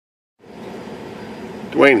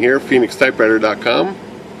Dwayne here, PhoenixTypewriter.com.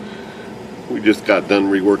 We just got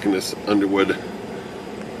done reworking this Underwood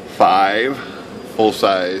 5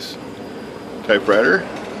 full-size typewriter.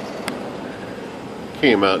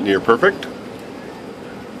 Came out near perfect.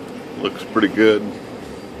 Looks pretty good.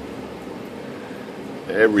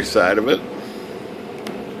 Every side of it.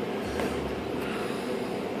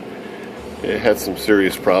 It had some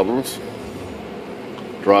serious problems.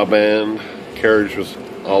 Drawband, carriage was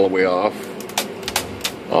all the way off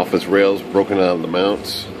its rails, broken out of the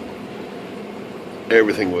mounts.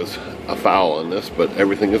 Everything was afoul on this, but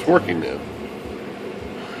everything is working now.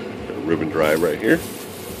 Got a ribbon drive right here.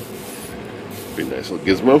 Be a nice little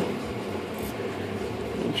gizmo.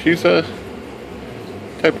 And she's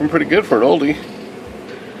typing pretty good for an oldie.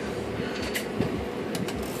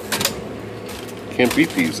 Can't beat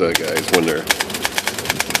these guys when they're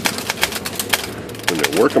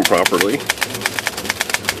working properly.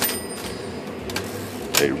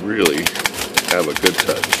 They really have a good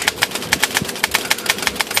touch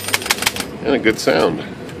and a good sound.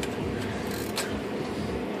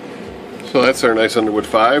 So that's our nice Underwood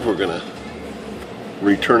 5. We're gonna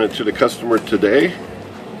return it to the customer today,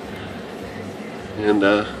 and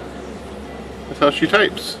that's how she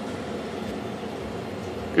types.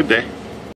 Good day.